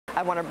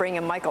I want to bring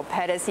in Michael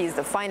Pettis. He's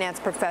the finance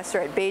professor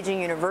at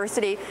Beijing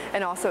University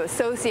and also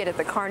associate at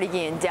the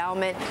Carnegie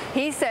Endowment.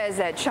 He says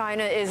that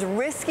China is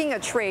risking a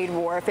trade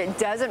war if it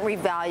doesn't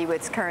revalue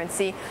its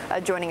currency.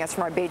 Joining us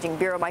from our Beijing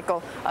bureau,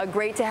 Michael,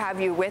 great to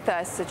have you with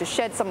us to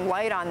shed some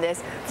light on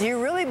this. Do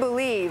you really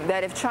believe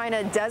that if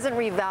China doesn't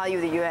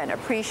revalue the yuan,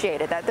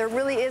 appreciate it, that there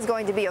really is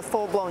going to be a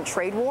full-blown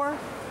trade war?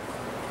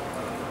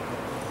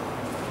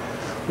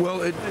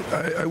 Well,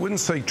 I wouldn't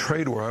say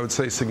trade war. I would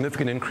say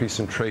significant increase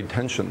in trade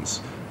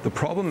tensions. The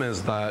problem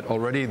is that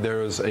already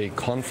there is a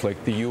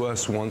conflict. The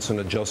U.S. wants an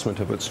adjustment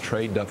of its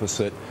trade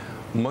deficit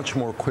much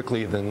more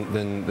quickly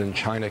than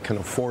China can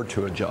afford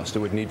to adjust. It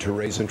would need to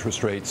raise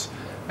interest rates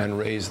and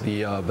raise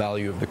the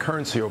value of the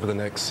currency over the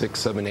next 6,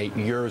 7, 8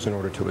 years in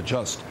order to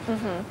adjust.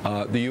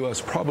 The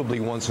U.S. probably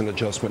wants an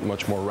adjustment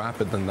much more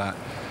rapid than that.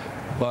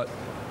 But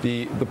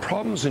the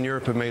problems in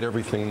Europe have made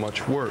everything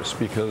much worse,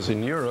 because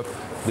in Europe,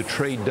 the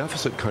trade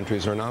deficit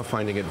countries are now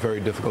finding it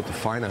very difficult to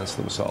finance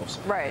themselves.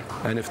 Right.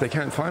 And if they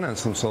can't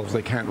finance themselves,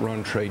 they can't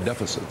run trade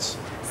deficits.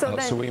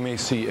 So we may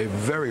see a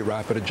very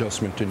rapid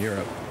adjustment in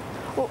Europe.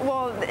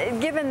 Well,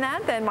 given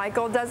that then,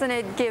 Michael, doesn't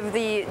it give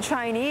the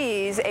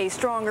Chinese a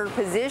stronger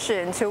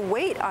position to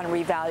wait on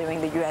revaluing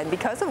the yuan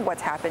because of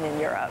what's happened in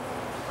Europe?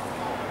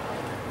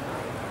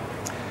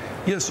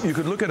 Yes, you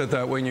could look at it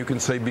that way, and you can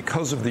say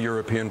because of the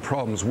European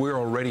problems, we're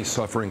already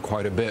suffering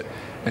quite a bit,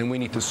 and we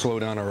need to slow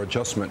down our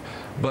adjustment.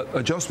 But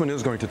adjustment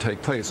is going to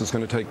take place. It's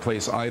going to take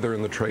place either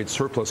in the trade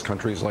surplus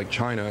countries like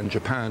China and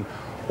Japan,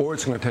 or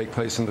it's going to take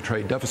place in the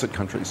trade deficit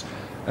countries.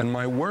 And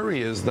my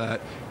worry is that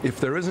if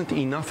there isn't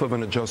enough of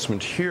an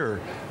adjustment here,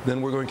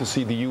 then we're going to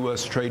see the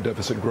U.S. trade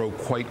deficit grow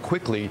quite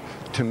quickly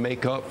to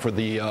make up for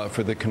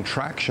the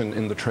contraction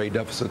in the trade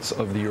deficits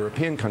of the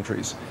European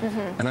countries.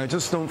 And I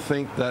just don't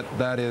think that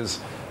that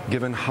is,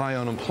 given high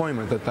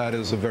unemployment, that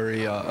is a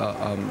very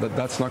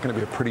that's not going to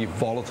be a pretty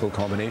volatile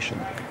combination.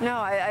 No,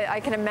 I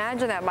can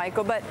imagine that,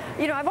 Michael. But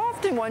you know, I've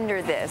often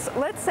wondered this.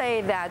 Let's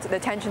say that the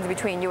tensions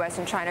between U.S.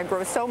 and China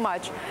grow so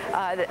much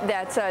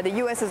that the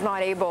U.S. is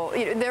not able.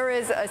 There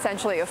is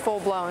essentially a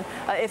full-blown,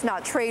 if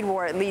not trade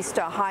war, at least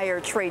higher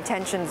trade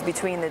tensions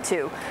between the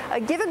two.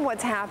 Given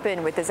what's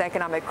happened with this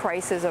economic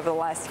crisis over the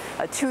last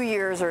 2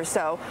 years or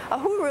so,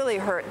 who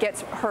really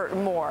gets hurt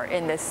more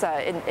in this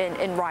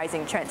in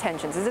rising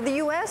tensions? Is it the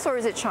U.S. or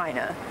is it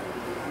China?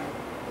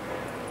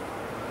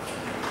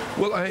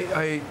 Well,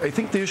 I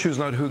think the issue is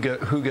not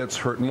who gets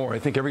hurt more. I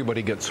think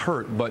everybody gets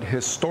hurt, but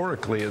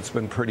historically it's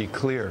been pretty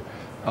clear.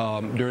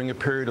 During a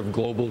period of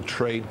global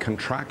trade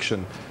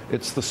contraction,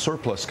 it's the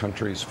surplus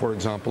countries, for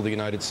example, the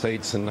United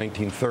States in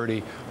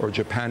 1930 or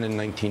Japan in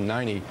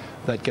 1990,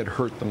 that get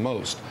hurt the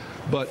most.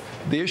 But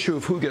the issue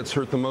of who gets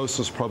hurt the most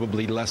is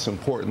probably less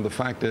important. The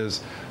fact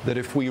is that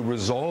if we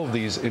resolve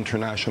these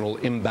international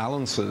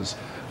imbalances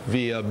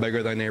via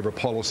beggar-thy-neighbor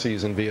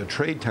policies and via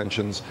trade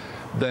tensions,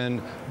 then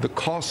the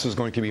cost is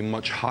going to be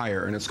much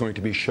higher, and it's going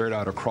to be shared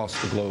out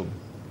across the globe.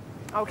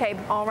 Okay,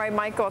 all right,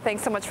 Michael,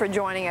 thanks so much for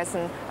joining us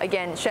and,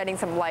 again, shedding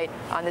some light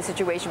on the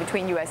situation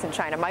between U.S. and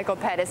China. Michael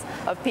Pettis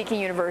of Peking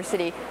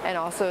University and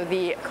also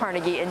the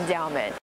Carnegie Endowment.